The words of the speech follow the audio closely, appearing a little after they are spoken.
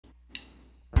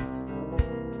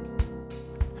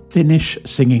Finnish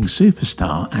singing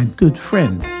superstar and good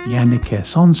friend Jannike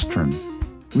Sundström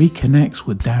reconnects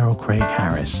with Daryl Craig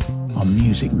Harris on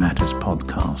Music Matters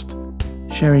podcast,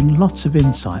 sharing lots of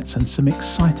insights and some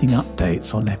exciting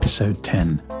updates on episode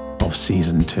 10 of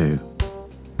season 2.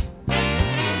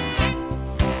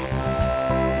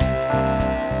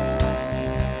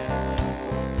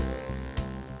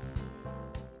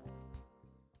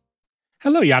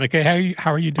 Hello, Jannike.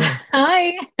 How are you doing?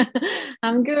 Hi,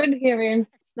 I'm good here in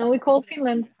snowy cold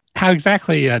Finland. How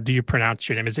exactly do you pronounce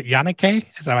your name? Is it Jannike?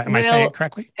 Am I saying it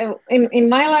correctly? In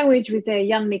my language, we say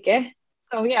Jannike.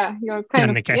 So yeah, you're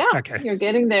kind Jannike. of Okay. You're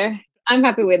getting there. I'm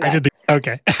happy with that.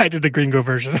 I did the gringo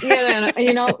version. Yeah,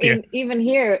 even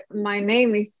here, my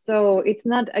name is it's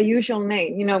not a usual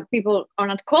name. People are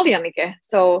not called Jannike,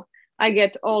 so I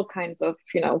get all kinds of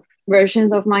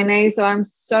versions of my name. So I'm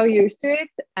so used to it,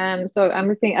 and so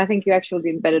I think you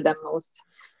actually did better than most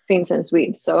Finns and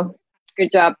Swedes. So good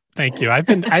job. Thank you. I've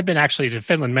been actually to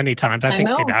Finland many times. I think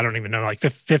maybe, I don't even know, like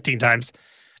 15 times,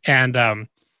 and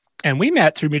we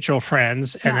met through mutual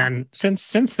friends. And then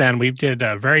since then, we did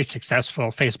a very successful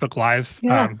Facebook Live,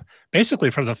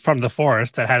 basically from the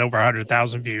forest that had over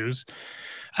 100,000 views.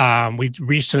 We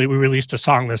released a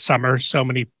song this summer, So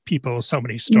Many People, So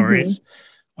Many Stories,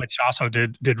 which also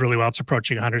did really well. It's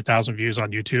approaching 100,000 views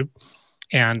on YouTube.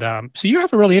 And so you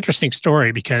have a really interesting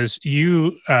story because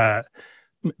you,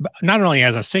 not only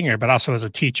as a singer, but also as a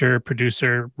teacher,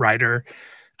 producer, writer.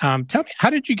 Tell me, how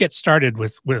did you get started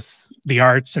with the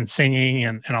arts and singing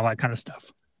and all that kind of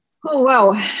stuff? Oh,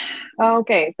 wow.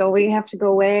 Okay, so we have to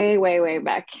go way, way, way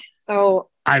back. So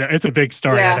I know it's a big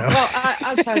story. Yeah, I know. Well,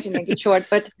 I'll try to make it short,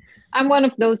 but I'm one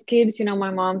of those kids. My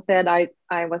mom said I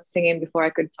was singing before I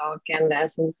could talk and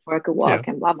dancing before I could walk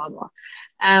and blah blah blah.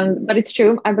 But it's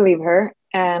true. I believe her.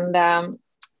 And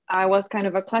I was kind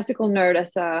of a classical nerd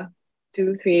as a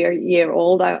 2-3 year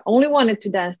old. I only wanted to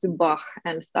dance to Bach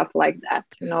and stuff like that,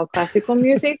 classical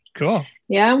music. Cool.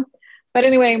 Yeah. But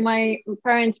anyway, my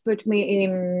parents put me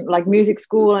in like music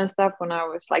school and stuff when I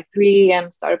was like 3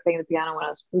 and started playing the piano when I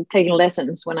was taking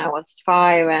lessons when I was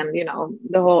 5. And,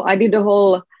 I did the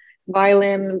whole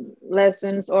violin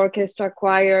lessons, orchestra,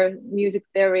 choir, music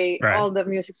theory, all the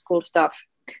music school stuff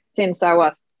since I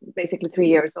was basically 3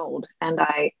 years old. And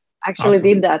I actually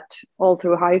did that all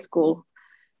through high school.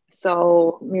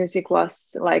 So music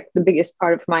was like the biggest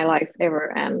part of my life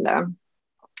ever. And,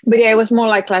 but yeah, it was more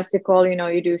like classical,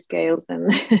 you do scales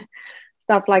and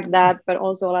stuff like that, but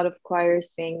also a lot of choir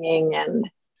singing. And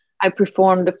I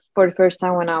performed for the first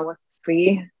time when I was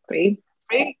three, I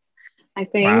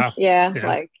think. Wow. Yeah,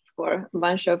 like for a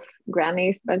bunch of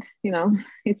grannies, but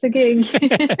it's a gig.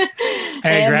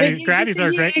 Hey, grannies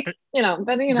are great.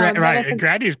 Right.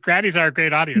 Grannies are a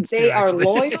great audience. They are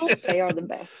loyal. They are the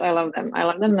best. I love them. I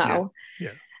love them now.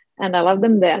 Yeah. And I love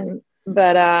them then.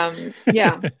 But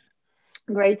yeah.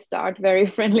 Great start, very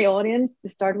friendly audience to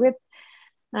start with.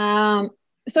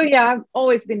 So yeah, I've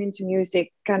always been into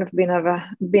music, kind of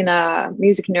been a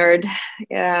music nerd,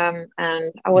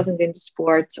 and I wasn't into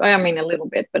sports. I mean, a little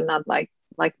bit, but not like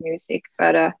music.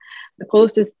 But the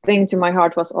closest thing to my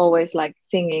heart was always like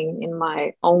singing in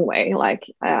my own way. Like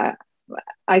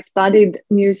I studied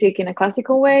music in a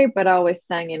classical way, but I always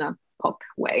sang in a pop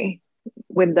way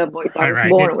with the voice I was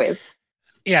born with.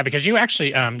 Yeah, because you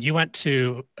actually you went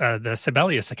to the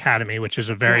Sibelius Academy, which is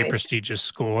a very prestigious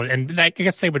school, and I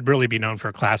guess they would really be known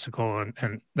for classical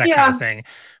and that kind of thing.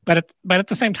 But at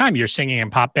the same time, you're singing in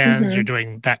pop bands, you're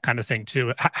doing that kind of thing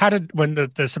too. How did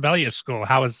the Sibelius school?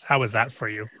 How was that for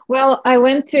you? Well, I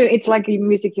went to it's like a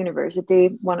music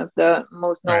university, one of the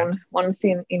most known ones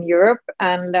in Europe,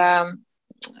 and I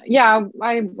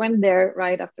went there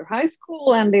right after high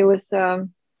school, and it was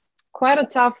quite a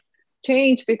tough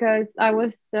change because I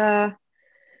was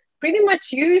pretty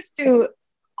much used to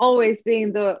always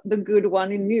being the good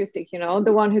one in music,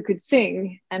 the one who could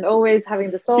sing and always having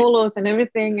the solos and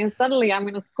everything. And suddenly I'm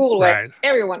in a school where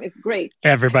everyone is great.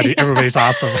 Everybody's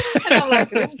awesome. And I'm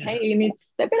like, okay, you need to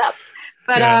step it up.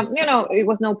 But it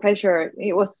was no pressure.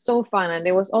 It was so fun, and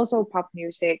it was also pop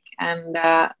music and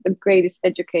the greatest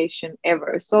education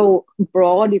ever. So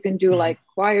broad, you can do like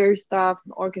choir stuff,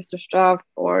 orchestra stuff,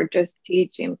 or just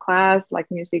teach in class,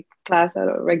 like music class at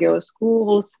regular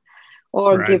schools,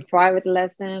 or give private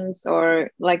lessons, or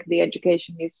like the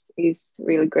education is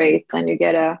really great. And you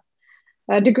get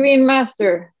a degree in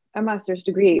a master's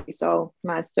degree. So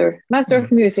master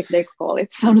of music, they call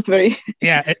it. Sounds very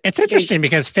it's interesting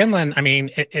because Finland, I mean,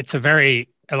 it's a very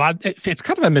it's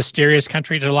kind of a mysterious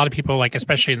country to a lot of people, like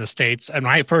especially in the States. And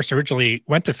when I first originally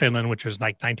went to Finland, which was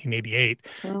like 1988,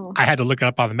 I had to look it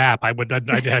up on the map. I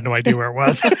had no idea where it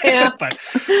was.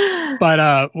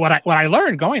 but what I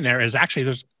learned going there is actually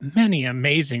there's many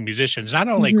amazing musicians, not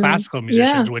only classical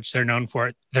musicians, which they're known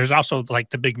for. There's also like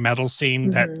the big metal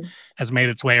scene that has made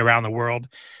its way around the world.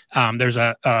 There's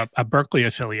a Berkeley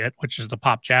affiliate, which is the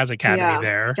Pop Jazz Academy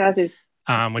there. Jazz is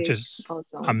which is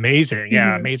awesome. Amazing.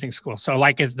 Yeah, amazing school. So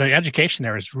like the education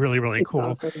there is really, really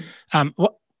cool. Awesome.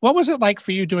 What was it like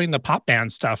for you doing the pop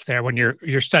band stuff there when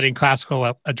you're studying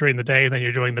classical during the day, and then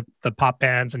you're doing the pop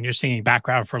bands and you're singing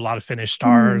background for a lot of Finnish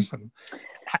stars? And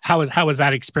how was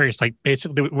that experience? Like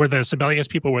basically, were the Sibelius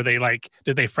people,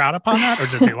 did they frown upon that, or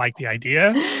did they like the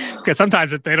idea? Because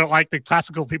sometimes if they don't like the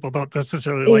classical people, don't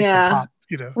necessarily like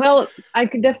the pop, Well, I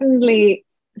could definitely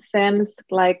sense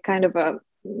like kind of a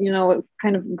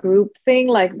kind of group thing,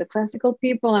 like the classical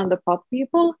people and the pop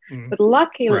people. But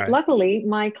luckily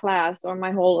my class, or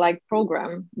my whole like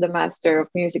program, the Master of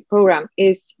Music program,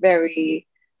 is very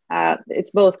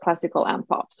it's both classical and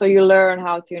pop, so you learn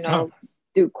how to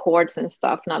do chords and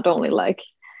stuff, not only like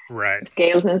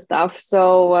scales and stuff.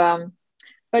 So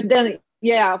but then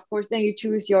of course then you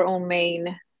choose your own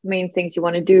main things you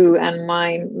want to do, and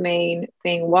my main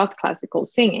thing was classical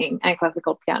singing and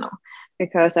classical piano,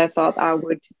 because I thought I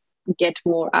would get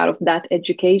more out of that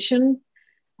education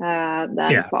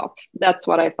than pop. That's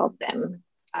what I thought then.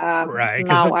 Right,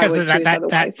 because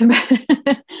that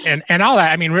and all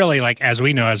that. I mean, really, like as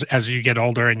we know, as you get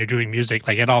older and you're doing music,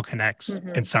 like it all connects,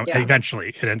 and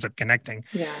eventually it ends up connecting.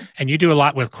 Yeah, and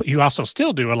you also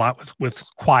still do a lot with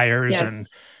choirs,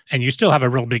 and you still have a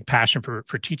real big passion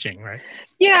for teaching, right?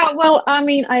 Yeah, well, I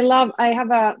mean, I have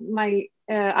my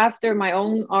after my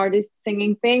own artist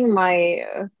singing thing,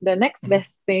 the next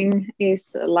best thing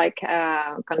is like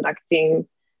conducting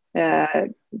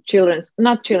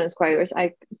not children's choirs.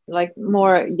 I like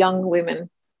more young women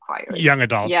choirs, young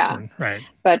adults. Right.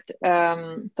 But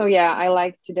I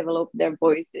like to develop their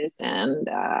voices and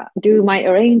do my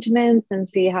arrangements and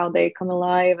see how they come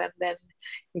alive, and then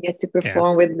you get to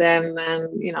perform with them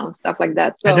and stuff like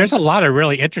that. So and there's a lot of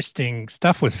really interesting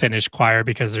stuff with Finnish choir,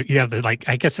 because you have I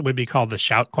guess it would be called the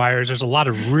shout choirs. There's a lot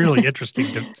of really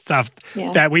interesting stuff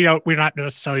that we're not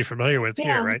necessarily familiar with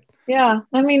here, right? Yeah,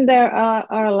 I mean there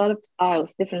are a lot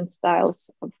of different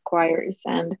styles of choirs,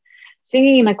 and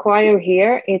singing in a choir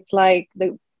here, it's like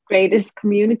the greatest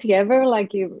community ever.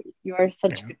 Like you are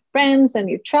such good friends, and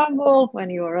you travel when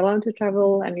you are allowed to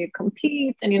travel, and you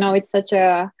compete, and it's such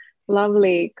a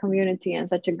lovely community and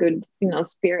such a good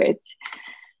spirit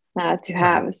to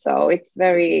have. So it's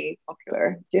very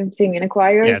popular to sing in a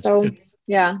choir.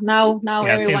 Now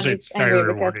everyone is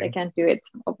angry because they can't do it,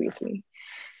 obviously.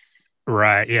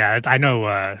 Right. Yeah, I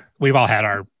know we've all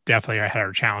definitely had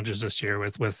our challenges this year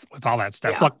with all that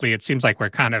stuff. Luckily it seems like we're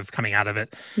kind of coming out of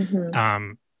it,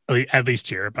 at least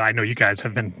here, but I know you guys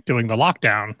have been doing the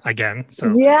lockdown again,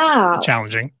 so it's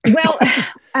challenging. Well,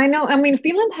 I know. I mean,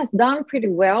 Finland has done pretty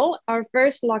well. Our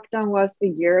first lockdown was a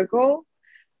year ago,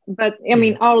 but I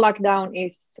mean, our lockdown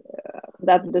is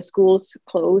that the schools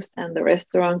closed and the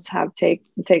restaurants have take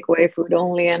away food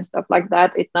only and stuff like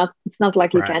that. It's not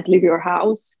like you can't leave your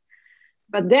house.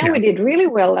 But then we did really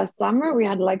well last summer. We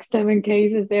had like 7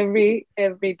 cases every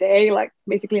day, like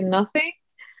basically nothing,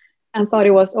 and thought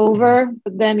it was over.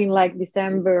 But then in like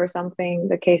December or something,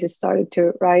 the cases started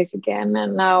to rise again.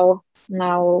 And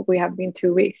now we have been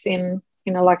 2 weeks in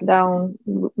a lockdown,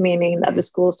 meaning that the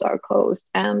schools are closed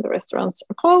and the restaurants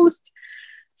are closed.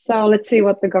 So let's see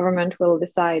what the government will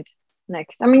decide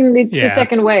next. I mean, it's the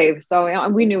second wave, so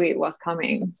we knew it was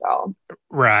coming. So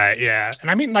right, yeah,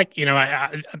 and I mean, like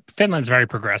Finland's very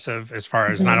progressive as far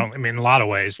as not only, I mean, in a lot of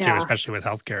ways too, especially with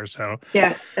healthcare. So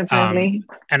yes, definitely.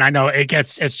 And I know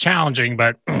it's challenging,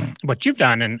 but what you've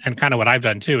done and kind of what I've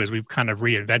done too is we've kind of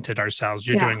reinvented ourselves.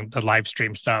 You're doing the live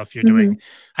stream stuff. You're doing.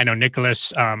 I know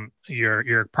Nicholas,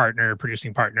 your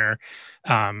producing partner.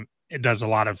 It does a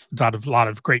lot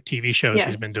of great TV shows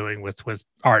he's been doing with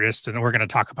artists, and we're going to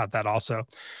talk about that also.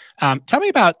 Tell me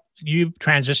about you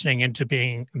transitioning into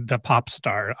being the pop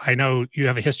star. I know you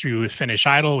have a history with Finnish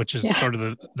Idol, which is sort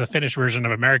of the Finnish version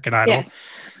of American Idol.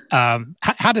 Yes.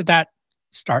 How did that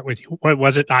start with you? What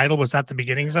was it? Idol? Was that the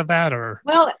beginnings of that, or?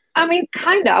 Well, I mean,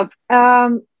 kind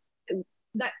of.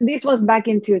 This was back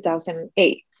in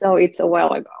 2008, so it's a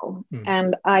while ago.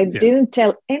 And I didn't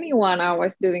tell anyone I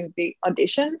was doing the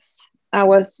auditions. I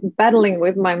was battling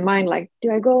with my mind, like,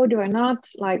 do I go, do I not?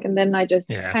 Like, and then I just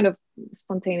kind of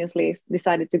spontaneously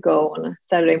decided to go on a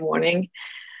Saturday morning.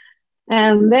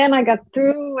 And then I got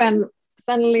through, and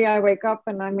suddenly I wake up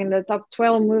and I'm in the top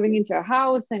 12 moving into a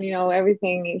house, and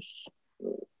everything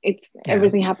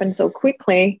happened so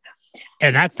quickly.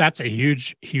 And that's a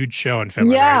huge show in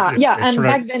Finland, yeah, right? yeah. It's And sort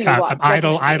back of then it was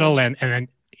Idol and then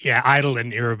Idol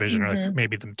and Eurovision are like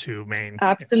maybe the two main.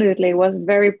 Absolutely, it was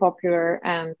very popular,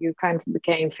 and you kind of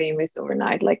became famous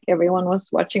overnight. Like everyone was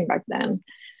watching back then.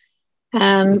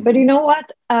 And but you know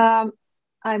what? I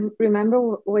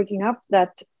remember waking up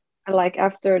that like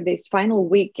after this final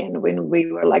weekend when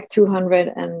we were like 200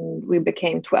 and we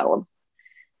became 12.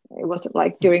 It was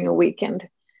like during a weekend.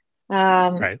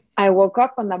 Right. I woke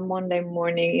up on that Monday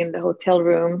morning in the hotel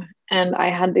room, and I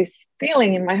had this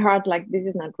feeling in my heart like this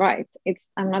is not right.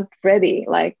 I'm not ready.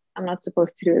 Like I'm not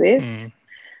supposed to do this.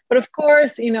 But of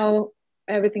course,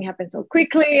 everything happens so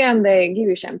quickly, and they give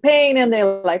you champagne and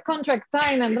they're like contract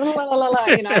sign and la la la la,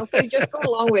 so you just go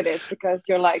along with it because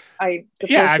you're like, I'm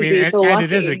supposed to be so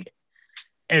lucky.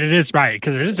 And it is right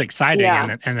because it is exciting,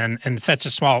 and such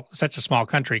a small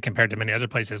country compared to many other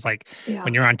places. Like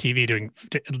when you're on TV, doing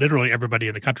literally everybody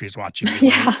in the country is watching you,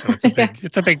 right? So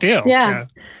it's a big deal. Yeah.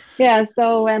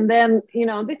 So and then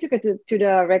they took it to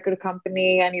the record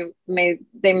company, and they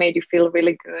made you feel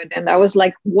really good. And I was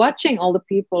like watching all the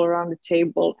people around the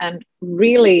table and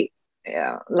really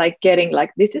like getting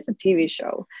like this is a TV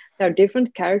show. There are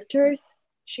different characters.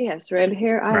 She has red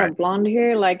hair. I have blonde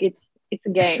hair. Like it's a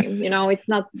game, it's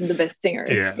not the best singers.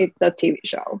 It's a TV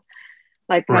show,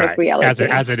 like kind of reality.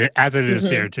 As it is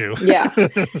here too. Yeah.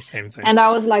 Same thing. And I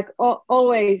was like, I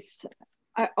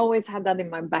always had that in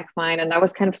my back mind, and I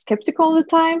was kind of skeptical all the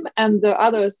time. And the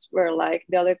others were like,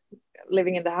 the other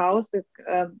living in the house, the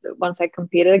ones I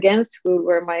competed against, who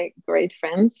were my great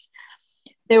friends,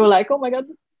 they were like, oh my God,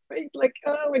 this is great. Like,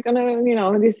 we're gonna,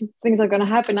 these things are gonna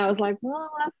happen. I was like, well,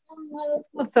 I don't know.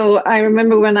 So I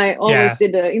remember when I always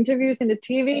did the interviews in the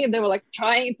TV, they were like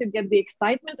trying to get the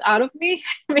excitement out of me,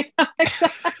 because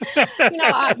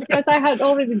I had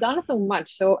already done so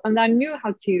much. So, and I knew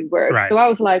how to work. So I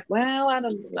was like, well, I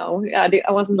don't know.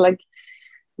 I wasn't like,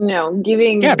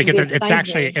 giving. Because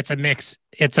it's a mix.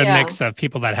 It's a mix of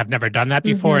people that have never done that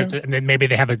before, and then maybe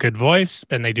they have a good voice,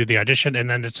 and they do the audition, and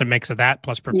then it's a mix of that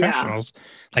plus professionals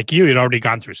like you. You'd already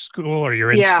gone through school, or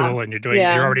you're in school, and you're already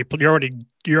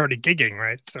gigging,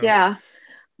 right? So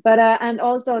but and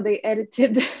also they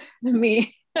edited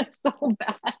me so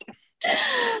bad.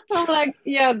 I'm like,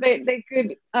 they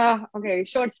could. Okay,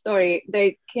 short story.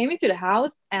 They came into the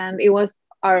house, and it was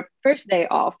our first day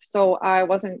off, so I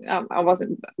wasn't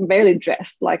barely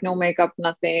dressed, like no makeup,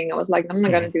 nothing. I was like, I'm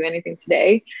not gonna do anything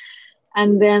today.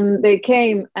 And then they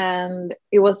came, and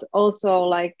it was also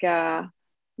like the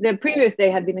previous day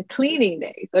had been a cleaning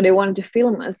day, so they wanted to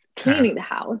film us cleaning the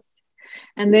house.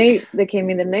 And they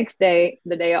came in the next day,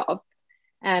 the day off,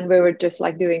 and we were just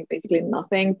like doing basically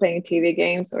nothing, playing TV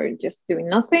games or just doing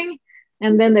nothing.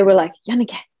 And then they were like,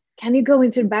 Jannike, can you go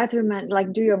into the bathroom and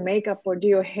like do your makeup or do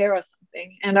your hair or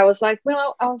something? And I was like,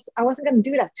 well, I wasn't going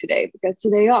to do that today because it's the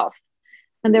day off.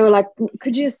 And they were like,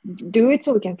 could you just do it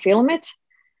so we can film it?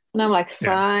 And I'm like,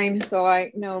 fine. So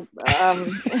I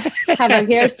have a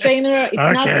hair straightener. It's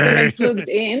not even plugged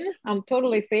in. I'm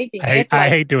totally faking it. I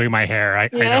hate doing my hair. I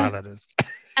know how that is.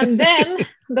 And then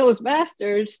those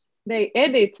bastards, they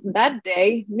edit that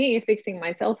day, me fixing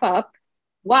myself up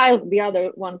while the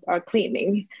other ones are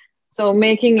cleaning. So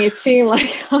making it seem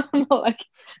like I'm like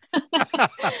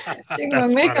doing my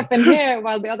makeup and hair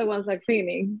while the other ones are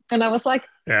cleaning. And I was like,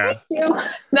 thank you.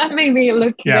 That made me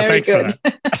look very good.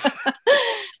 Stuff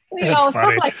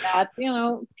like that,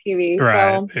 TV.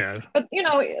 Right. So, but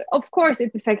of course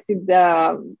it affected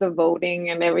the voting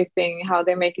and everything, how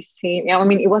they make you seem. I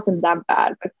mean, it wasn't that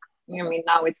bad, but I mean,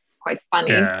 now it's quite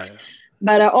funny. Yeah.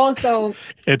 But also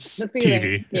it's the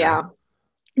feeling, TV.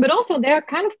 But also they're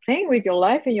kind of playing with your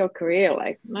life and your career.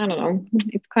 Like, I don't know,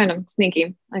 it's kind of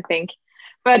sneaky, I think.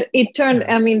 But it turned,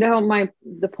 I mean,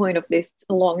 the point of this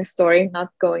long story,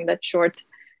 not going that short,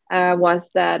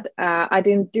 was that I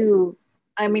didn't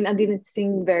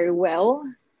sing very well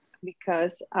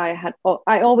because I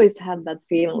always had that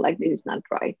feeling like this is not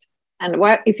right. And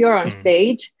if you're on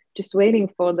stage, just waiting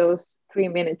for those 3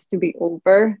 minutes to be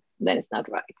over, then it's not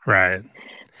right. Right.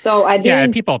 So I didn't. Yeah,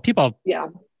 and people. Yeah.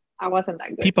 I wasn't that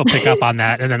good. People pick up on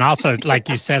that. And then also, like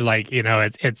you said, like,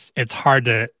 it's hard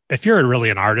to, if you're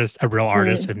really a real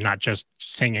artist and not just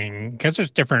singing, because there's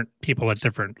different people at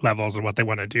different levels of what they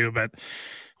want to do. But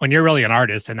when you're really an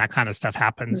artist and that kind of stuff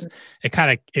happens, it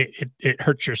kind of, it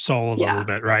hurts your soul a little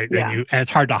bit. Right. Yeah. And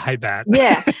it's hard to hide that.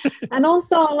 Yeah. And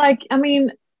also like, I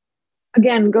mean,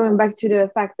 again, going back to the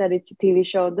fact that it's a TV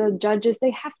show, the judges, they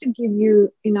have to give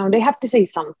you, they have to say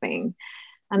something.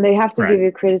 And they have to give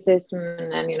you criticism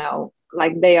and,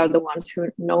 like they are the ones who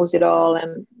knows it all,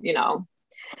 and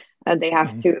they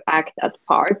have to act that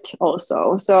part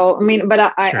also. So I mean,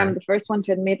 but I am the first one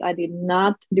to admit I did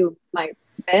not do my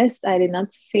best. I did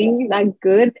not sing that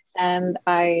good, and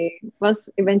I was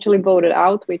eventually voted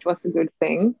out, which was a good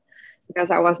thing,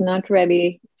 because I was not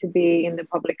ready to be in the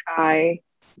public eye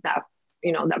that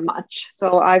much.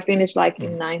 So I finished like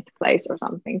in 9th place or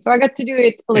something. So I got to do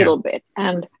it a little bit,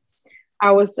 and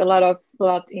I was a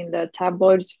lot in the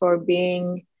tabloids for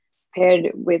being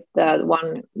paired with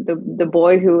the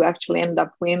boy who actually ended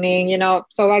up winning.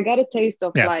 So I got a taste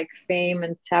of like fame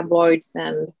and tabloids,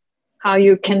 and how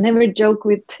you can never joke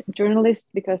with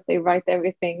journalists because they write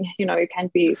everything. You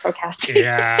can't be sarcastic.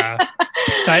 Yeah.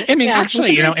 So I mean,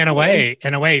 actually, in a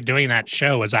way, doing that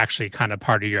show was actually kind of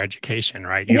part of your education,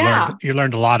 right? You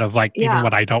learned a lot of like even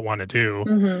what I don't want to do,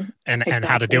 and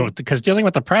how to deal with, because dealing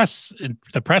with the press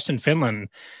in Finland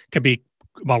can be,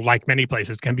 well, like many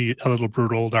places, can be a little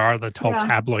brutal. There are the whole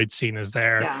tabloid scene is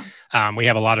there. Yeah. We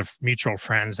have a lot of mutual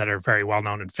friends that are very well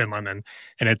known in Finland, and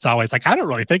it's always like, I don't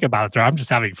really think about it there. I'm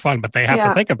just having fun, but they have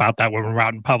to think about that when we're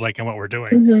out in public and what we're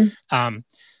doing.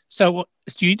 So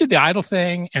you did the Idol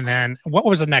thing, and then what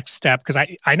was the next step? Because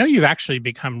I know you've actually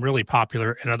become really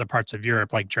popular in other parts of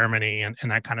Europe, like Germany and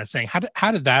that kind of thing.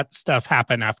 How did that stuff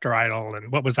happen after Idol, and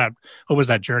what was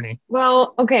that journey?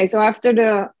 Well, okay, so after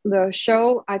the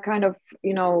show, I kind of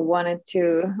wanted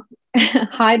to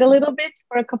hide a little bit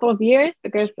for a couple of years,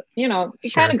 because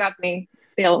it kind of got me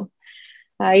still.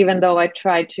 Even though I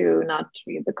tried to not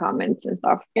read the comments and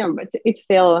stuff, but it's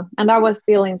still, and I was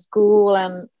still in school,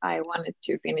 and I wanted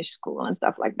to finish school and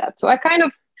stuff like that. So I kind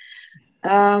of,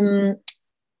 I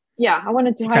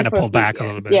wanted to kind of pull back a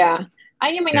little bit. Yeah.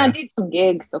 I mean, I did some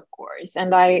gigs, of course,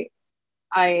 and I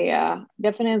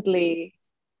definitely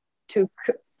took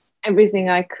everything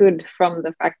I could from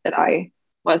the fact that I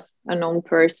was a known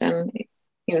person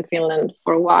in Finland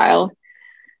for a while.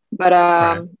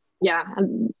 But, yeah,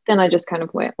 and then I just kind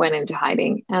of went into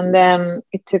hiding, and then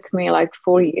it took me like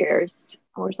 4 years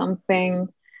or something,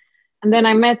 and then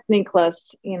I met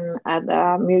Niklas at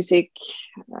a music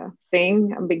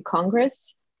thing, a big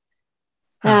congress,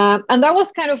 and that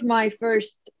was kind of my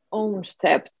first own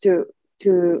step to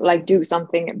like do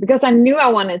something, because I knew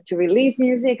I wanted to release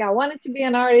music, I wanted to be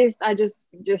an artist, I just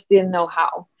didn't know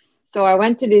how. So I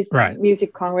went to this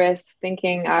music congress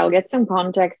thinking I'll get some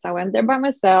contacts. I went there by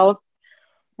myself,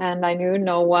 and I knew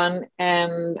no one,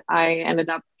 and I ended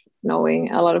up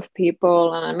knowing a lot of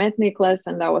people, and I met Niklas,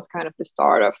 and that was kind of the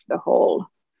start of the whole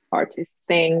artist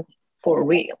thing for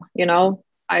real.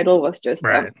 Idol was just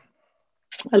a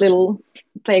little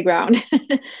playground,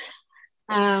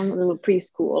 a little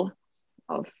preschool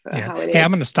of how it is. Hey,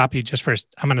 I'm going to stop you just for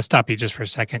a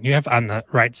second. You have on the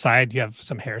right side, you have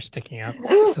some hair sticking out,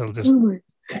 so just.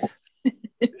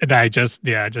 And I just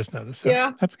noticed.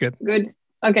 So that's good. Good.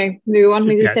 Okay. Do you want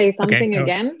me to say something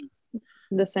again?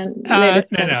 The latest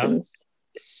sentence. No.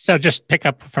 So just pick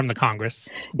up from the Congress.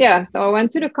 Yeah. So I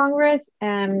went to the Congress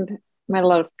and met a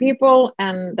lot of people,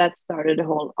 and that started the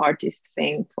whole artist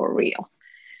thing for real.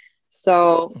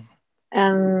 So,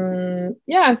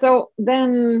 so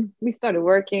then we started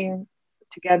working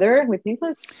together with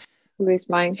Niklas, who is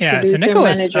my producer,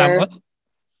 manager.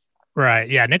 Right.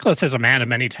 Yeah. Niklas is a man of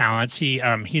many talents. He's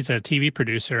a TV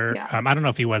producer. Yeah. I don't know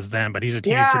if he was then, but he's a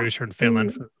TV producer in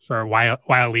Finland for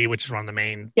YLE, which is one of the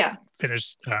main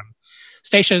Finnish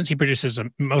stations. He produces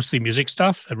mostly music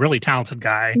stuff. A really talented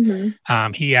guy.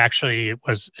 He actually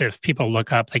was, if people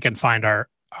look up, they can find our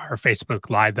Facebook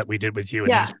Live that we did with you,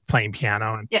 and he's playing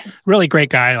piano, and really great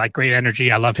guy, like great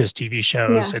energy. I love his TV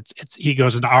shows. It's he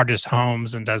goes into artists'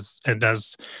 homes and does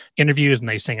interviews, and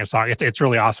they sing a song. It's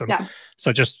really awesome. Yeah.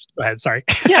 So just go ahead. Sorry.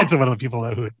 It's one of the people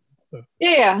who.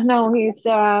 No, he's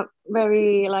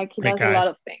very he does a lot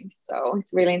of things. So he's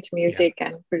really into music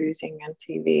and producing and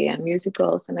TV and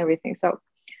musicals and everything. So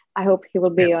I hope he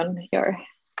will be on your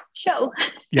show.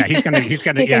 Yeah, he's gonna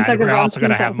we're also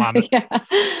gonna have Mon.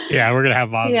 We're gonna have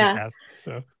Mon cast.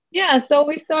 So so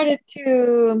we started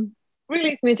to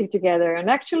release music together, and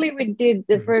actually we did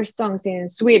the first songs in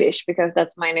Swedish, because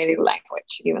that's my native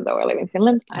language. Even though I live in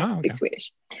Finland, I speak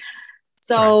Swedish.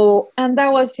 So and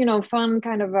that was fun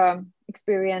kind of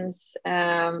experience,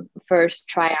 first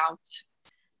tryout.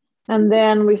 And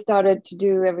then we started to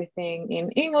do everything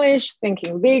in English,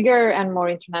 thinking bigger and more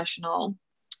international.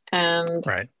 And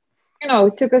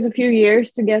it took us a few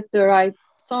years to get the right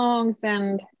songs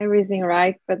and everything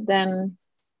right, but then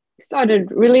we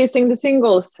started releasing the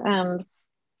singles, and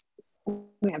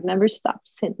we have never stopped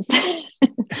since.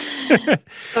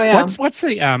 So yeah. What's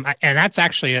the and that's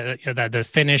actually the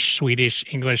Finnish, Swedish,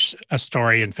 English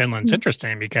story in Finland's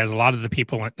interesting because a lot of the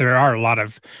people, there are a lot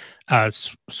of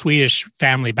Swedish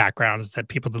family backgrounds that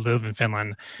people that live in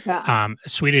Finland. Yeah.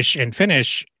 Swedish and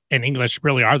Finnish and English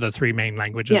really are the three main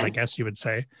languages, Yes. I guess you would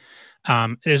say.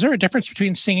 Is there a difference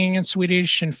between singing in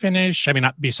Swedish and Finnish? I mean,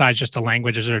 besides just the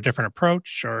language, is there a different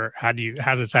approach, or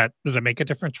does it make a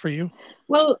difference for you?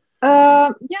 Well, yeah.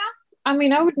 I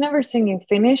mean, I would never sing in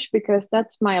Finnish because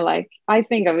that's I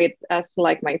think of it as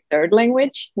like my third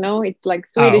language. No, it's like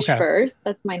Swedish first.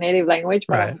 That's my native language,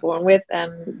 what I'm born with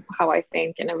and how I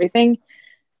think and everything.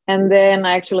 And then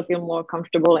I actually feel more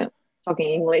comfortable in talking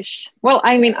English. Well,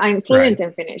 I mean, I'm fluent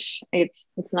in Finnish. It's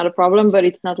not a problem, but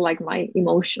it's not like my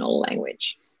emotional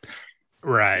language.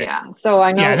 Right. Yeah. So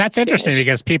I know. Yeah, that's interesting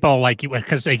because people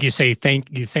because you say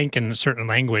you think in a certain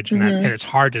language, and and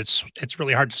it's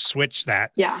really hard to switch that.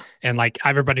 Yeah. And like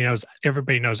everybody knows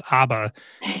ABBA.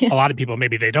 A lot of people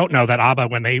maybe they don't know that ABBA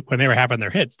when they were having their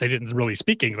hits, they didn't really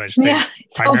speak English. They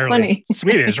primarily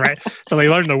Swedish, right? So they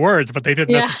learned the words, but they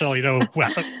didn't necessarily know.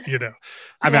 Well,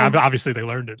 I mean, obviously they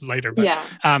learned it later. But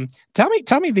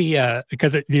tell me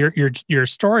because your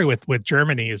story with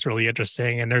Germany is really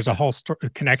interesting, and there's a whole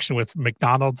connection with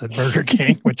McDonald's and Burger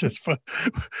King, which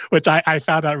I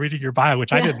found out reading your bio,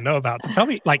 which I didn't know about. So tell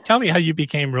me how you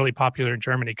became really popular in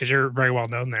Germany, because you're very well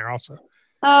known there also.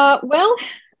 Well,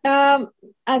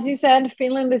 as you said,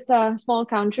 Finland is a small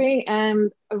country,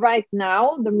 and right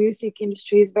now the music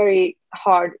industry is very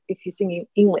hard if you sing in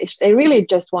English. They really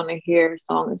just want to hear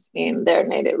songs in their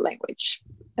native language.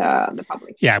 The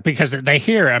public. Yeah, because they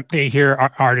hear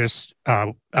artists,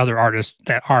 other artists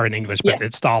that are in English, but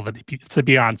it's all the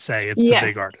Beyonce, it's the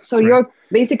big artists. So you're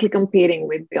basically competing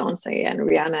with Beyonce and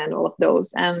Rihanna and all of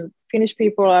those. And Finnish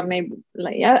people are maybe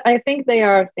I think they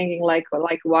are thinking like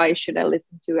why should I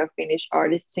listen to a Finnish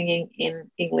artist singing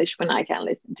in English when I can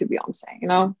listen to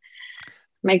Beyonce?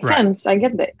 Makes sense. I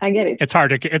get it. It's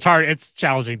hard. It's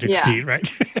challenging to compete, right?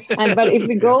 But if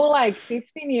we go like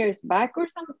 15 years back or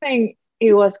something,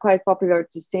 it was quite popular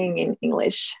to sing in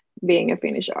English, being a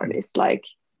Finnish artist.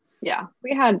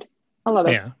 We had a lot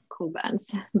of cool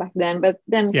bands back then, but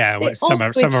then some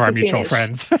of our mutual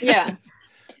friends. Yeah.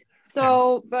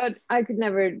 So, but I could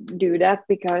never do that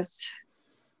because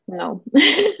no.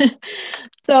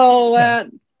 So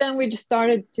then we just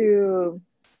started to,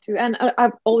 and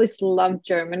I've always loved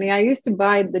Germany. I used to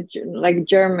buy the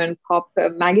German pop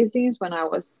magazines when I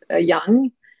was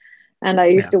young. And I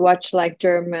used to watch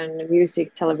German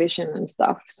music, television and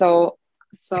stuff. So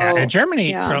and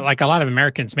Germany, for a lot of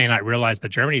Americans may not realize, but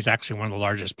Germany is actually one of the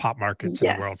largest pop markets in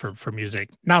the world for music.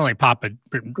 Not only pop, but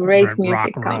great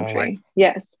music country.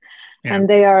 Yes. Yeah. And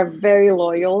they are very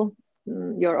loyal.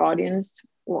 Your audience,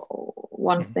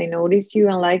 once they notice you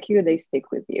and like you, they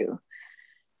stick with you.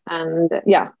 And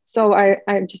so I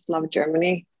just love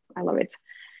Germany. I love it.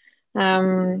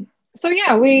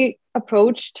 We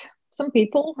approached some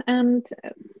people and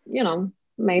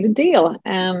made a deal,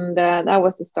 and that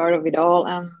was the start of it all.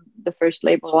 And the first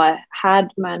label I had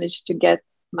managed to get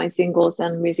my singles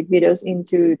and music videos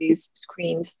into these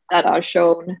screens that are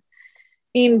shown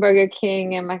in Burger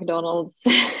King and McDonald's.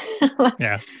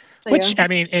 Which I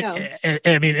mean,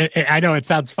 I know it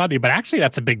sounds funny, but actually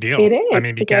that's a big deal. It is. I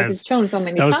mean, because it's shown so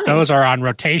many times. Those are on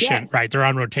rotation, right? They're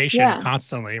on rotation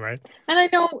constantly, right? And I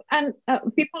know, and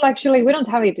people actually, we don't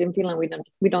have it in Finland.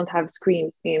 We don't have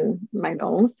screens in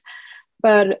McDonald's.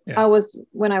 But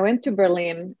when I went to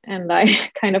Berlin, and I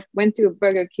kind of went to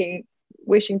Burger King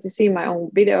wishing to see my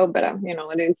own video, but I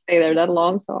didn't stay there that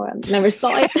long, so I never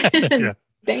saw it.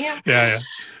 Damn. Yeah.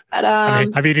 But,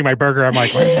 I'm eating my burger. I'm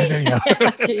like, what is I doing?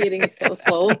 You're eating it so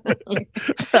slow.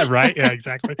 Right? Yeah,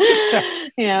 exactly.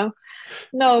 Yeah.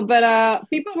 No, but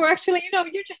people were actually,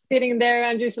 you're just sitting there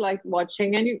and just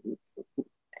watching, and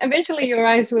eventually your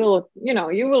eyes will,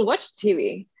 you will watch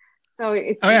TV. So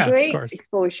it's a great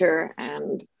exposure,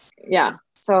 and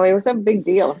so it was a big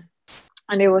deal.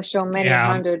 And it was shown many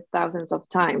hundred thousands of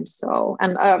times. So,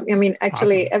 and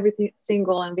actually every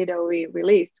single and video we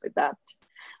released with that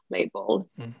label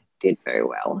did very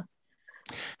well.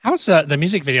 How's the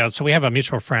music video? So we have a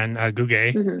mutual friend,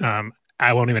 Guge.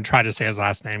 I won't even try to say his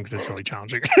last name because it's really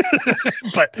challenging.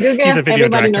 But Guge, he's a video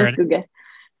everybody director. Knows Guge.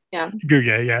 Yeah.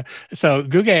 Guge, yeah. So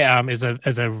Guge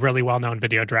is a really well-known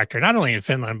video director, not only in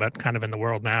Finland but kind of in the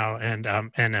world now, and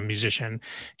a musician.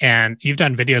 And you've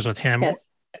done videos with him. Yes.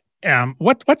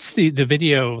 What's the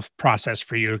video process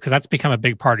for you? Because that's become a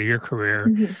big part of your career.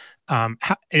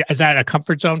 Is that a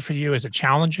comfort zone for you? Is it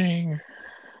challenging?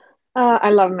 I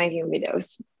love making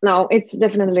videos. No, it's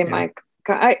definitely my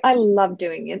God, I love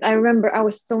doing it. I remember I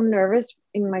was so nervous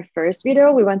in my first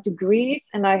video. We went to Greece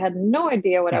and I had no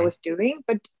idea what I was doing.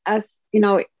 But as you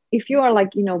know, if you are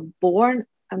like, born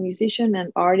a musician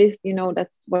and artist,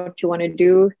 that's what you want to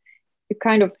do. You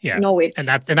kind of know it. And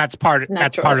that's part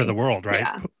of the world,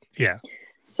 right? Yeah.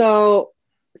 So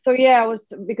yeah, it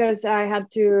was because I had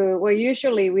to, well,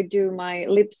 usually we do my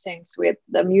lip syncs with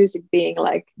the music being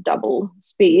like double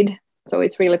speed. So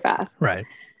it's really fast. Right.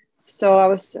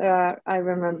 So I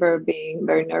remember being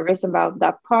very nervous about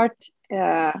that part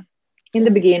in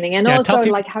the beginning, and also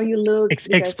people, like how you look.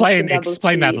 Explain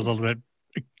that a little bit.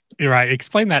 Right.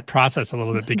 Explain that process a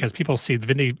little bit, because people see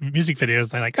the music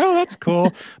videos, they're like, oh, that's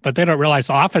cool. But they don't realize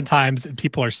oftentimes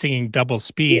people are singing double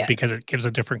speed because it gives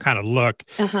a different kind of look.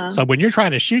 So when you're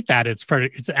trying to shoot that, it's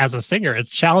as a singer, it's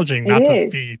challenging not to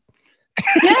be.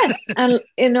 Yes. And,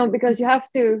 because you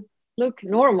have to look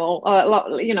normal,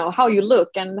 how you look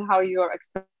and how your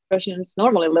expressions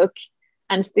normally look,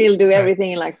 and still do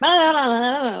everything like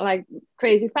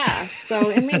crazy fast.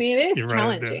 So I mean, it is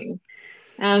challenging,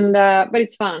 and but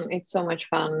it's fun. It's so much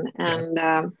fun, and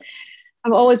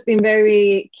I've always been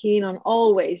very keen on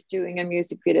always doing a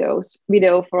music video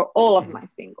for all of my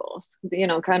singles.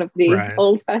 Kind of the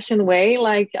old-fashioned way.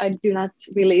 Like I do not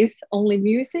release only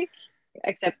music,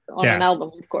 except on an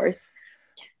album, of course.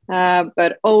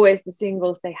 But always the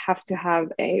singles, they have to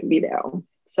have a video.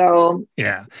 So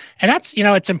and that's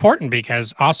it's important,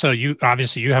 because also you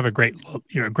have a great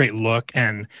look,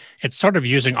 and it's sort of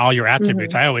using all your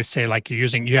attributes. I always say, like,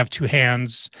 you have two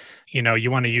hands,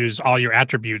 you want to use all your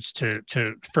attributes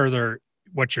to further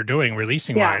what you're doing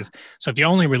releasing wise. So if you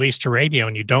only release to radio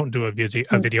and you don't do a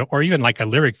video or even like a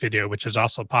lyric video, which is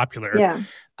also popular,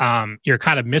 you're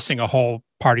kind of missing a whole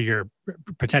part of your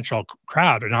potential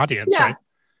crowd and audience, right?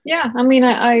 Yeah, I mean,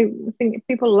 I think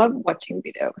people love watching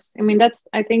videos. I mean,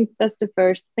 I think that's the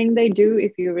first thing they do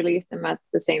if you release them at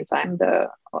the same time, the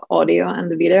audio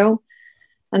and the video.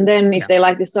 And then if they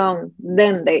like the song,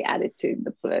 then they add it to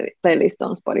the playlist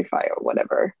on Spotify or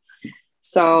whatever.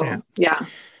 So,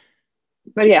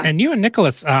 But and you and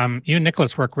Nicholas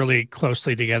work really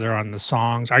closely together on the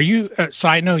songs. Are you? So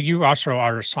I know you also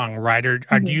are a songwriter.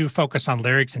 Do you focus on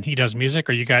lyrics and he does music,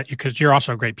 or because you're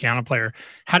also a great piano player?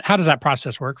 How does that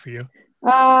process work for you?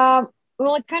 Well,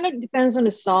 it kind of depends on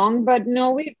the song, but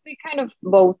no, we kind of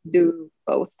both do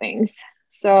both things.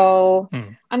 So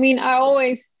I mean,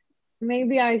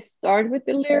 maybe I start with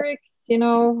the lyrics.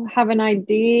 Have an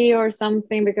idea or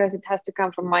something, because it has to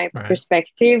come from my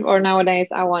perspective, or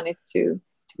nowadays I want it to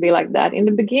be like that. In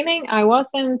the beginning, I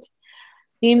wasn't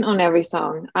in on every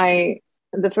song.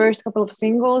 The first couple of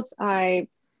singles, I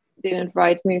didn't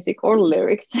write music or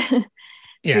lyrics.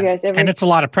 And it's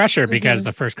a lot of pressure, because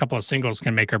the first couple of singles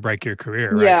can make or break your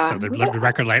career, right? So the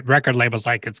record label's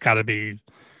like, it's got to be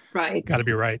right. Got to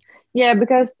be right. Yeah,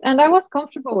 and I was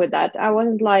comfortable with that. I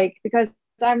wasn't like, because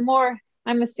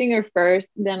I'm a singer first,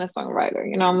 then a songwriter.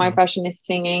 My passion is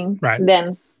singing,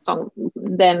 then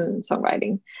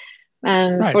songwriting.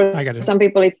 And for some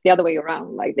people, it's the other way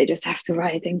around. Like they just have to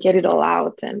write and get it all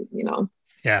out, and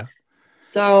Yeah.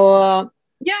 So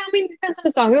I mean, it depends on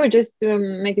the song. We were just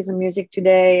making some music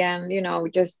today, and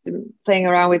just playing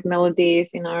around with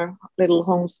melodies in our little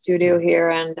home studio here,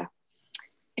 and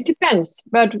it depends,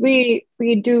 but we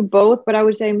do both. But I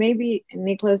would say maybe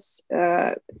Nicholas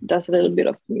does a little bit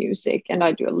of music, and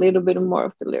I do a little bit more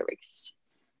of the lyrics,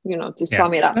 to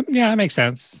sum it up. Yeah, that makes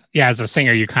sense. Yeah, as a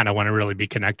singer, you kind of want to really be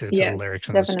connected to the lyrics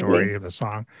and the story of the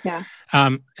song. Yeah.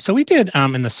 So we did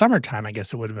in the summertime, I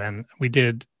guess it would have been, we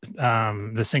did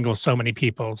the single "So Many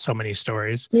People, So Many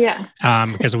Stories." Yeah.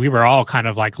 Because we were all kind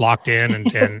of like locked in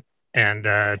and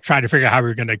trying to figure out how we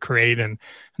were going to create and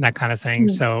that kind of thing.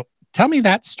 So tell me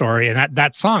that story. And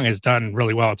that song has done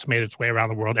really well. It's made its way around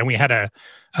the world. And we had a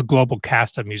global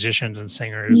cast of musicians and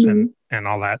singers and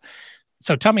all that.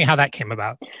 So tell me how that came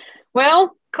about.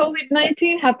 Well,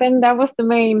 COVID-19 happened. That was the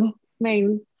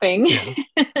main thing.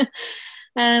 Yeah.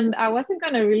 And I wasn't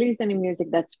going to release any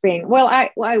music that spring. Well, I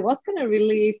was going to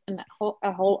release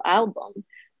a whole album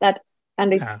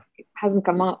and it hasn't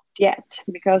come out yet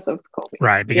because of COVID.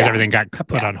 Right, because everything got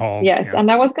put on hold. Yes, and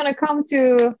I was going to come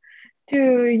to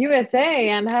USA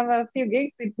and have a few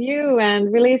gigs with you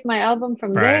and release my album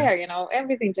from there.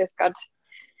 Everything just got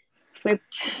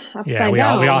flipped upside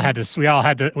down. We all had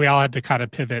to kind of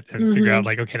pivot and figure out,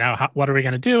 like, okay, now what are we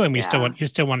going to do? And you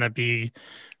still want to be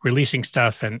releasing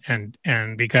stuff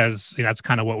and because that's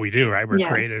kind of what we do, right? We're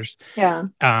creators. Yeah.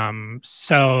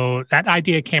 So that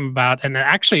idea came about, and then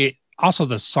actually also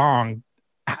the song,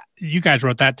 you guys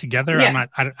wrote that together. Yeah.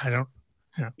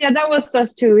 Yeah, that was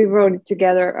us too. We wrote it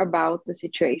together about the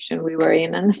situation we were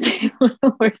in, and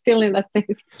we're still in that same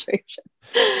situation,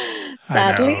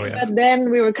 sadly. Know, But then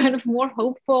we were kind of more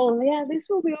hopeful. Yeah, this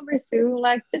will be over soon.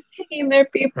 Like, just hang in there,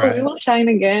 people. Right. We will shine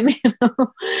again.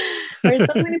 There's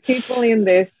so many people in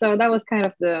this. So that was kind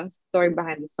of the story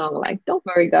behind the song. Like, don't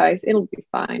worry, guys, it'll be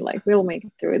fine. Like, we'll make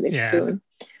it through this soon.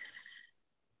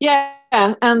 Yeah,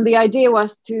 and the idea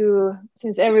was to,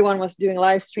 since everyone was doing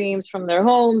live streams from their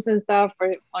homes and stuff,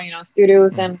 or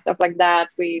studios and stuff like that,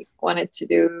 we wanted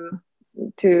to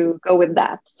go with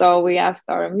that. So we asked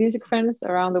our music friends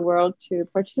around the world to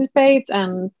participate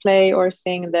and play or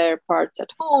sing their parts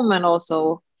at home, and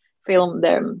also film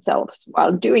themselves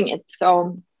while doing it.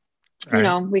 So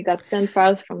we got sent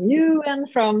files from you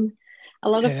and from a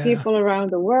lot of people around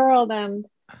the world, and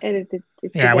edited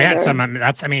it together. We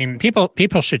had some.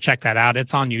 People should check that out.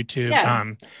 It's on YouTube.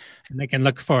 And they can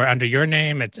look for under your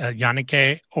name at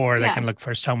Jannike, or they can look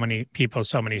for so many people,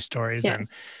 so many stories. Yes.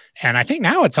 And I think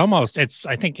now it's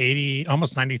 80,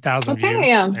 almost 90,000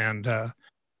 views. And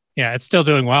it's still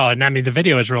doing well. And I mean, the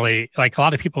video is really, like, a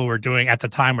lot of people were doing at the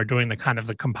time the kind of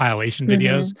the compilation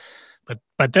videos.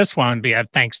 But this one,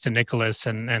 thanks to Nicholas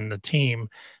and the team,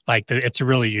 it's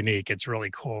really unique. It's really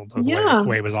cool the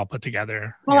way it was all put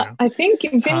together. Well, I think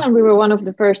in Finland we were one of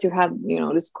the first who had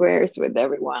the squares with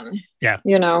everyone. Yeah.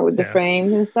 With the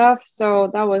frames and stuff.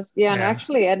 So that was and I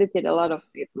actually edited a lot of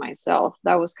it myself.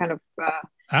 That was kind of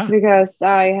because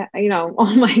I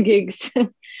all my gigs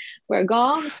were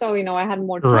gone, so I had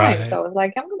more time. Right. So I was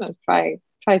like, I'm gonna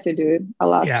try to do a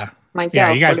lot. Yeah. Myself.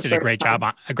 Yeah, you guys did a great job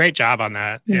on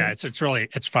that. Yeah,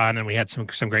 it's fun, and we had some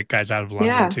great guys out of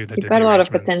London too. That got a lot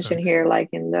of attention here, like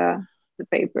in the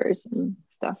papers and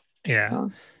stuff. Yeah,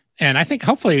 so. And I think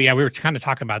hopefully, we were kind of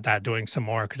talking about that, doing some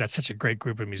more, because that's such a great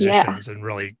group of musicians and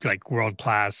really like world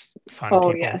class fun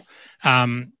people. Yes.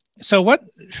 So what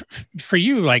for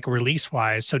you, like release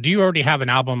wise? So do you already have an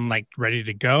album like ready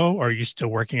to go, or are you still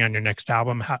working on your next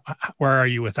album? Where are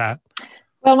you with that?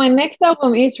 Well, my next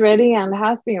album is ready and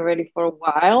has been ready for a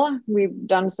while. We've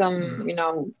done some,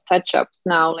 touch-ups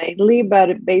now lately,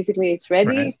 but basically it's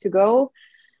ready to go.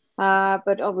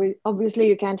 But obviously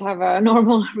you can't have a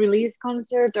normal release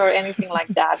concert or anything like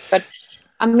that. But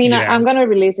I mean, I'm going to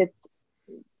release it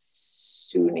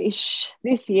soonish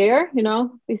this year,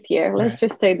 let's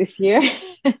just say this year.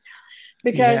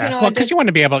 Because, because you want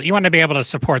to be able to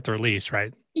support the release,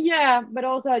 right? Yeah, but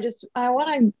also I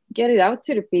want to get it out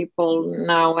to the people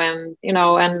now, and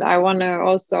and I want to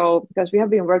also, because we have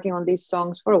been working on these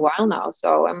songs for a while now,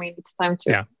 so I mean it's time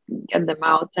to get them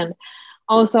out. And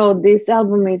also this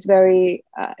album is very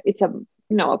it's a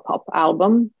a pop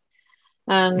album,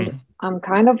 and I'm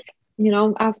kind of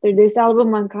after this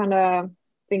album I'm kind of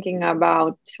thinking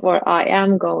about, or I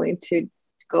am going to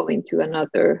go into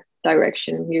another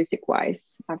direction music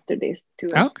wise after this,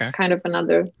 to kind of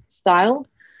another style.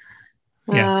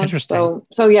 Interesting.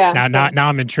 So now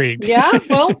I'm intrigued. Yeah,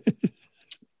 well,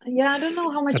 I don't know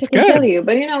how much I can tell you,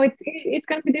 but it's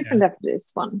going to be different after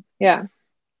this one. Yeah.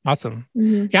 Awesome.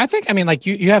 Yeah, I think, like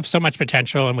you have so much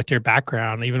potential, and with your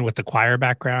background, even with the choir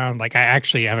background, like I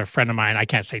actually have a friend of mine, I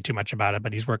can't say too much about it,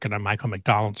 but he's working on Michael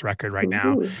McDonald's record right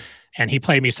now. And he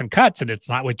played me some cuts, and it's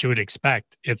not what you would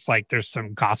expect. It's like there's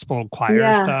some gospel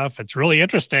choir stuff. It's really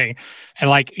interesting. And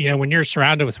like, when you're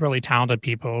surrounded with really talented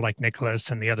people like Nicholas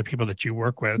and the other people that you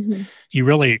work with, you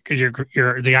really,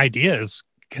 the ideas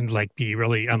can like be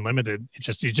really unlimited. It's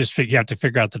just you have to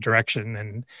figure out the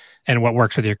direction and what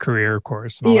works with your career, of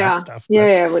course, and all that stuff.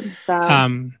 With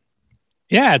stuff.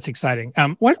 It's exciting.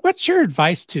 What's your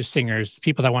advice to singers,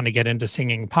 people that want to get into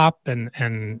singing pop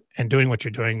and doing what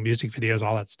you're doing, music videos,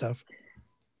 all that stuff?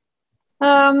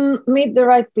 Meet the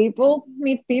right people,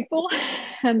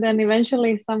 and then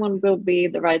eventually someone will be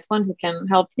the right one who can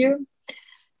help you.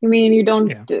 I mean, you don't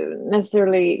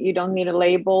you don't need a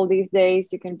label these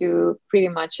days. You can do pretty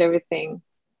much everything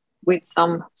with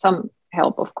some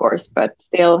help, of course, but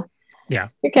still,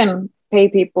 you can pay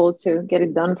people to get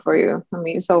it done for you. I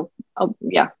mean, so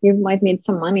you might need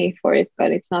some money for it,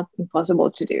 but it's not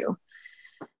impossible to do.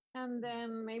 And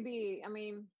then maybe, I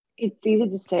mean, it's easy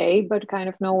to say, but kind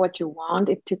of know what you want.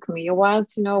 It took me a while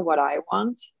to know what I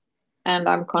want, and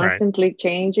I'm constantly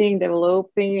changing,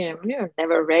 developing, and you're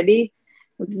never ready.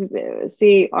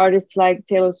 See artists like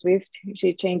Taylor Swift,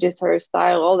 she changes her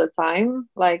style all the time,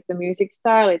 like the music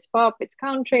style. It's pop, it's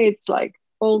country, it's like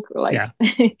folk, like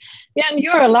and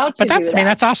you're allowed to. But that's do that.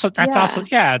 That's also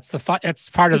it's the fun. It's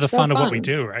part of the fun of what we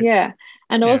do, right? Yeah,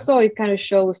 and also it kind of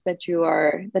shows that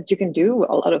you can do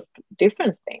a lot of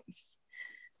different things.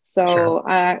 So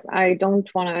I don't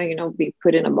want to be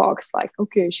put in a box like,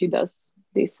 okay, she does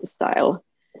this style.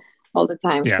 all the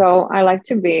time. Yeah. So I like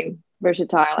to be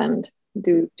versatile and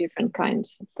do different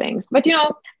kinds of things. But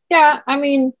I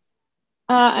mean,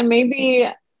 and maybe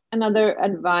another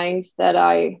advice that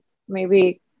I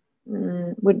maybe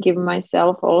would give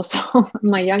myself also,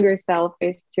 my younger self,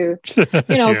 is to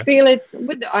feel it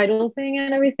with the idol thing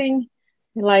and everything.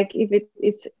 Like if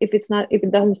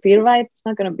it doesn't feel right, it's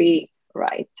not going to be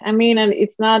right. I mean, and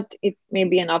it may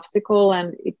be an obstacle,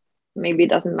 and it maybe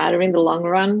doesn't matter in the long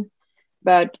run,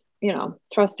 but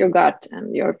trust your gut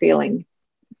and your feeling.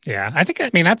 Yeah, I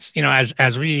mean that's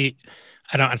as we,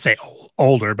 I don't want to say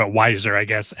older, but wiser, I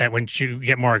guess. And when you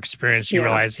get more experience, you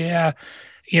realize, and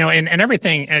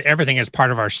everything is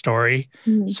part of our story.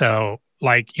 Mm-hmm. So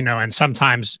and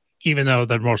sometimes, even though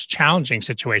the most challenging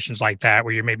situations like that,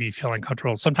 where you maybe feel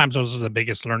uncomfortable, sometimes those are the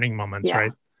biggest learning moments,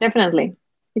 right? Definitely.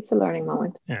 It's a learning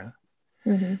moment. Yeah.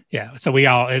 Mm-hmm. Yeah. So we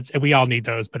all need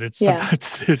those, but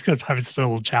sometimes it's a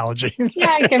little challenging.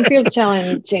 Yeah, it can feel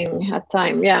challenging at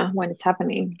times. Yeah, when it's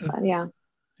happening. But yeah.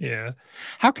 Yeah.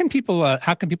 How can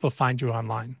people find you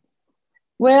online?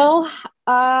 Well,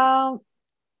 I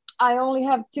only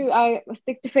have I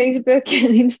stick to Facebook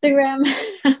and Instagram.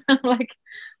 Like,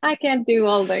 I can't do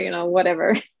all the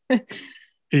whatever.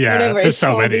 Yeah, whatever there's it's so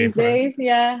called many these days.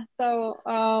 Yeah. So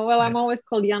I'm always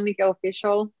called Jannike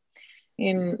Official.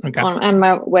 And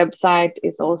my website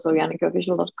is also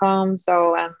jannikeofficial.com.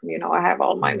 So I have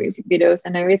all my music videos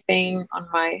and everything on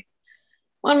my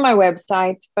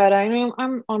website. But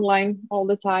I'm online all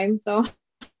the time. So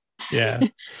yeah.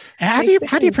 How do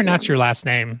you pronounce your last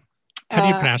name? How do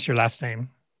you pronounce your last name?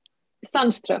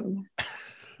 Sundström.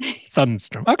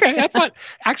 Sundström. Okay, that's not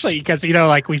actually, because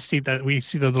we see the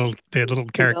little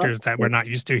characters that we're not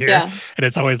used to here, and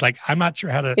it's always like I'm not sure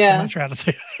how to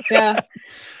say that. Yeah.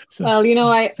 So, well,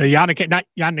 so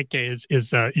Jannike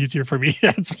is easier for me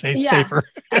to say, safer.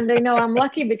 And I'm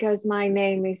lucky because my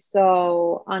name is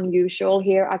so unusual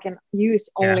here. I can use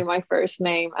only my first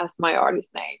name as my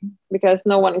artist name because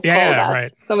no one is called that.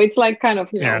 Right. So it's like kind of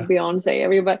Beyonce.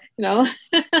 Everybody, I'm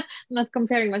not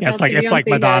comparing myself to Beyonce, it's like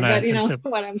Madonna. Here,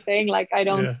 but what I'm saying, like I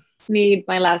don't need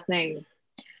my last name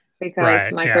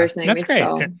because my first name is great.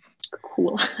 so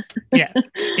cool. yeah,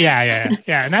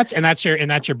 and that's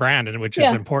your brand, and which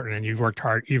is important, and you've worked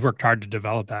hard to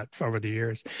develop that over the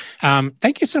years.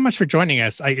 Thank you so much for joining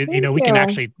us. We can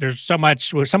actually, there's so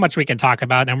much we can talk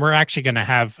about, and we're actually going to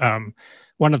have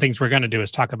one of the things we're going to do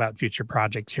is talk about future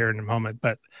projects here in a moment,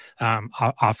 but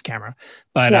off camera.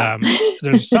 But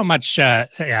there's so much.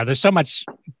 There's so much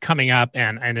coming up,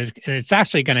 and it's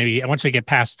actually going to be, once we get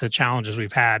past the challenges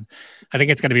we've had, I think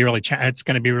it's going to be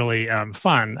really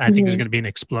fun. I think there's going to be an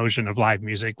explosion of live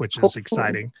music, which is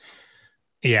exciting.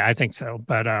 Yeah, I think so.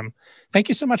 But thank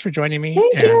you so much for joining me.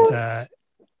 Thank you.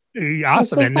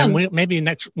 Awesome. And then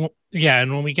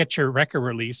and when we get your record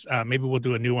release, maybe we'll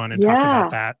do a new one and talk about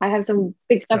that. I have some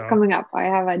big stuff coming up. I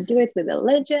have a duet with a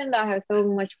legend. I have so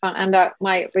much fun. And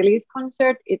my release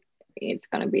concert, it's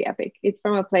going to be epic. It's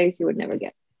from a place you would never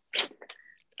guess.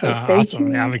 So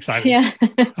awesome. Yeah, I'm excited. Yeah.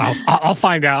 I'll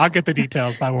find out. I'll get the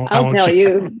details. But I won't tell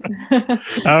you. Okay.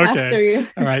 After you.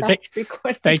 All right.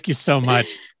 Thank you so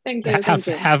much. Thank you.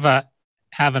 Have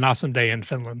an awesome day in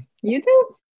Finland. You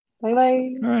too.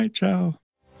 Bye-bye. All right, ciao.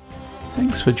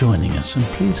 Thanks for joining us, and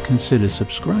please consider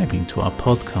subscribing to our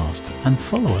podcast and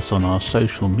follow us on our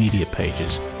social media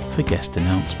pages for guest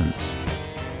announcements.